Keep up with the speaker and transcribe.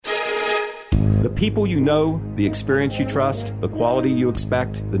The people you know, the experience you trust, the quality you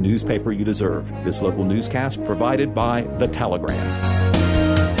expect, the newspaper you deserve. This local newscast provided by The Telegram.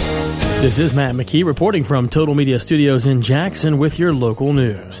 This is Matt McKee reporting from Total Media Studios in Jackson with your local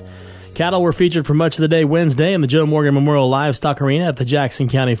news. Cattle were featured for much of the day Wednesday in the Joe Morgan Memorial Livestock Arena at the Jackson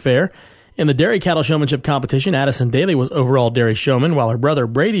County Fair. In the dairy cattle showmanship competition, Addison Daly was overall dairy showman, while her brother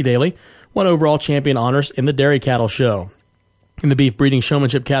Brady Daly won overall champion honors in the dairy cattle show. In the beef breeding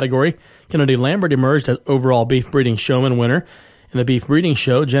showmanship category, Kennedy Lambert emerged as overall beef breeding showman winner. In the beef breeding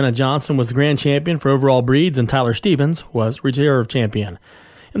show, Jenna Johnson was the grand champion for overall breeds, and Tyler Stevens was reserve champion.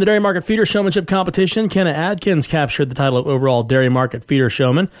 In the dairy market feeder showmanship competition, Kenna Adkins captured the title of overall dairy market feeder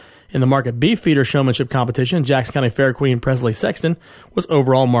showman. In the market beef feeder showmanship competition, Jackson County Fair Queen Presley Sexton was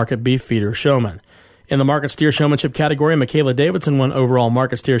overall market beef feeder showman. In the market steer showmanship category, Michaela Davidson won overall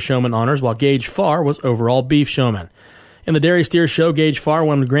market steer showman honors, while Gage Farr was overall beef showman. In the dairy steer show, Gage Farr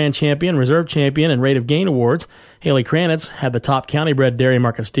won the grand champion, reserve champion, and rate of gain awards. Haley Kranitz had the top county bred dairy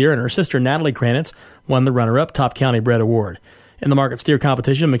market steer, and her sister Natalie Kranitz won the runner-up top county bred award. In the market steer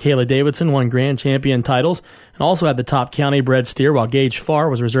competition, Michaela Davidson won grand champion titles and also had the top county bred steer, while Gage Farr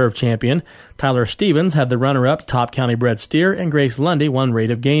was reserve champion. Tyler Stevens had the runner-up top county bred steer, and Grace Lundy won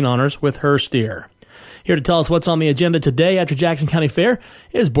rate of gain honors with her steer. Here to tell us what's on the agenda today at your Jackson County Fair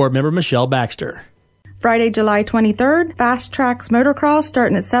is board member Michelle Baxter. Friday, July 23rd, Fast Tracks Motocross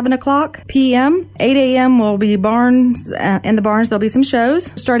starting at 7 o'clock p.m. 8 a.m. will be barns. In the barns, there'll be some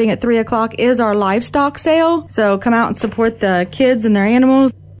shows. Starting at 3 o'clock is our livestock sale, so come out and support the kids and their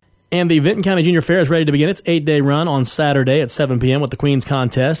animals. And the Vinton County Junior Fair is ready to begin its 8-day run on Saturday at 7 p.m. with the Queen's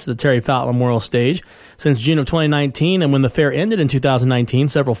Contest at the Terry Fout Memorial Stage. Since June of 2019, and when the fair ended in 2019,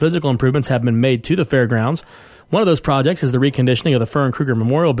 several physical improvements have been made to the fairgrounds. One of those projects is the reconditioning of the Fern Kruger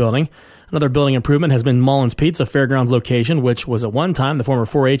Memorial Building. Another building improvement has been Mullins Pizza Fairgrounds location, which was at one time the former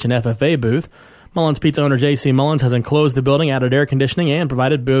 4-H and FFA booth. Mullins Pizza owner J.C. Mullins has enclosed the building, added air conditioning, and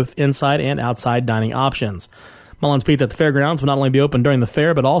provided both inside and outside dining options. Mullins Pizza at the fairgrounds will not only be open during the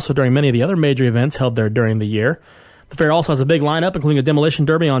fair, but also during many of the other major events held there during the year. The fair also has a big lineup, including a demolition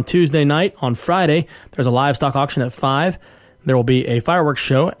derby on Tuesday night. On Friday, there's a livestock auction at 5. There will be a fireworks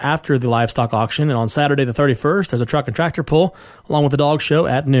show after the livestock auction, and on Saturday the 31st, there's a truck and tractor pull, along with a dog show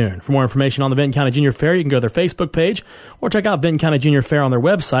at noon. For more information on the Vinton County Junior Fair, you can go to their Facebook page, or check out Vinton County Junior Fair on their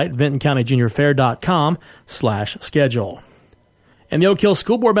website, vintoncountyjuniorfair.com/schedule. And the Oak Hill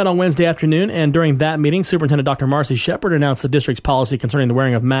School Board met on Wednesday afternoon, and during that meeting, Superintendent Dr. Marcy Shepard announced the district's policy concerning the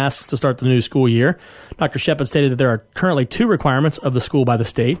wearing of masks to start the new school year. Dr. Shepard stated that there are currently 2 requirements of the school by the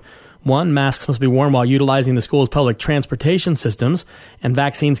state. 1, masks must be worn while utilizing the school's public transportation systems, and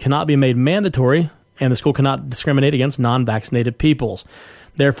vaccines cannot be made mandatory, and the school cannot discriminate against non-vaccinated peoples.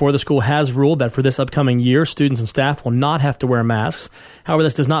 Therefore, the school has ruled that for this upcoming year, students and staff will not have to wear masks. However,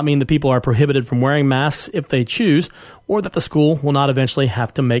 this does not mean that people are prohibited from wearing masks if they choose, or that the school will not eventually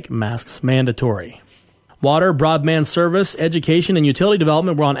have to make masks mandatory. Water, broadband service, education, and utility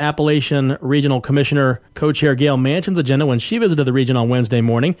development were on Appalachian Regional Commissioner Co-Chair Gail Manchin's agenda when she visited the region on Wednesday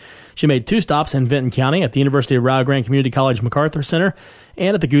morning. She made 2 stops in Vinton County at the University of Rio Grande Community College MacArthur Center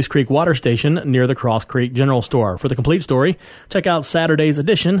and at the Goose Creek Water Station near the Cross Creek General Store. For the complete story, check out Saturday's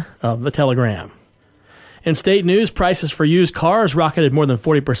edition of The Telegram. In state news, prices for used cars rocketed more than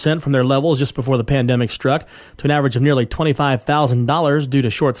 40% from their levels just before the pandemic struck to an average of nearly $25,000 due to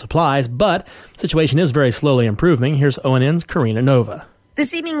short supplies, but the situation is very slowly improving. Here's ONN's Karina Nova. The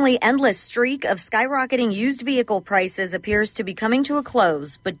seemingly endless streak of skyrocketing used vehicle prices appears to be coming to a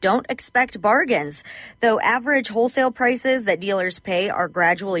close, but don't expect bargains. Though average wholesale prices that dealers pay are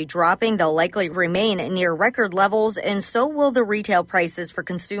gradually dropping, they'll likely remain near record levels, and so will the retail prices for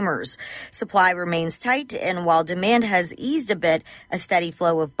consumers. Supply remains tight, and while demand has eased a bit, a steady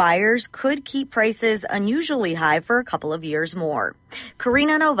flow of buyers could keep prices unusually high for a couple of years more.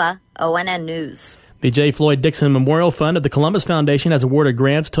 Karina Nova, ONN News. The J. Floyd Dixon Memorial Fund of the Columbus Foundation has awarded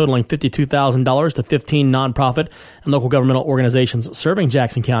grants totaling $52,000 to 15 nonprofit and local governmental organizations serving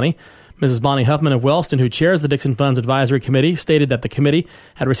Jackson County. Mrs. Bonnie Huffman of Wellston, who chairs the Dixon Fund's Advisory Committee, stated that the committee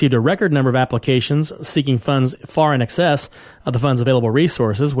had received a record number of applications seeking funds far in excess of the fund's available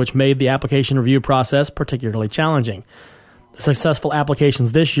resources, which made the application review process particularly challenging. The successful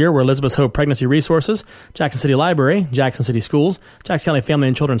applications this year were Elizabeth Hope Pregnancy Resources, Jackson City Library, Jackson City Schools, Jackson County Family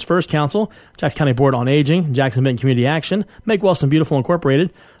and Children's First Council, Jackson County Board on Aging, Jackson Benton Community Action, Make Wellston Beautiful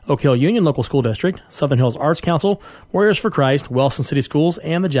Incorporated, Oak Hill Union Local School District, Southern Hills Arts Council, Warriors for Christ, Wellston City Schools,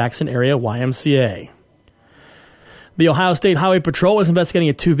 and the Jackson Area YMCA. The Ohio State Highway Patrol is investigating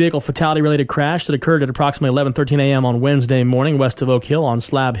a two-vehicle fatality-related crash that occurred at approximately 11:13 a.m. on Wednesday morning west of Oak Hill on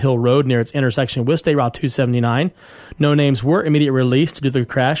Slab Hill Road near its intersection with State Route 279. No names were immediately released due to the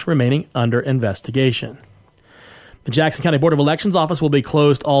crash remaining under investigation. The Jackson County Board of Elections office will be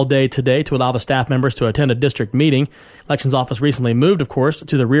closed all day today to allow the staff members to attend a district meeting. Elections office recently moved, of course,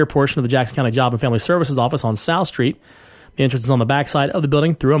 to the rear portion of the Jackson County Job and Family Services office on South Street. The entrance is on the backside of the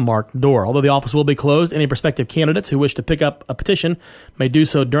building through a marked door. Although the office will be closed, any prospective candidates who wish to pick up a petition may do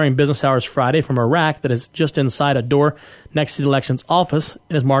so during business hours Friday from a rack that is just inside a door next to the elections office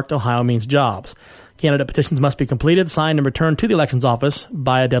and is marked Ohio Means Jobs. Candidate petitions must be completed, signed, and returned to the elections office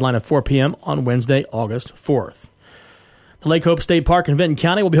by a deadline of 4 p.m. on Wednesday, August 4th. The Lake Hope State Park in Vinton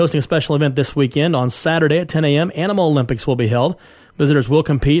County will be hosting a special event this weekend. On Saturday at 10 a.m., Animal Olympics will be held. Visitors will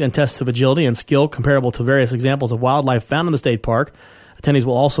compete in tests of agility and skill comparable to various examples of wildlife found in the state park. Attendees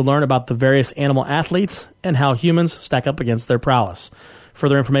will also learn about the various animal athletes and how humans stack up against their prowess.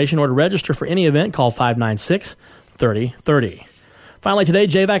 Further information or to register for any event, call 596-3030. Finally today,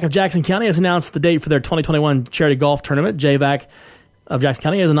 JVAC of Jackson County has announced the date for their 2021 charity golf tournament. JVAC of Jackson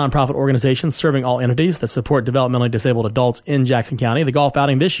County is a nonprofit organization serving all entities that support developmentally disabled adults in Jackson County. The golf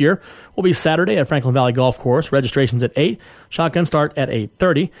outing this year will be Saturday at Franklin Valley Golf Course. Registration's at 8. Shotgun start at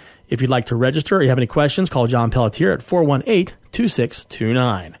 8:30. If you'd like to register or you have any questions, call John Pelletier at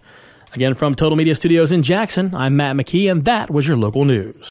 418-2629. Again, from Total Media Studios in Jackson, I'm Matt McKee, and that was your local news.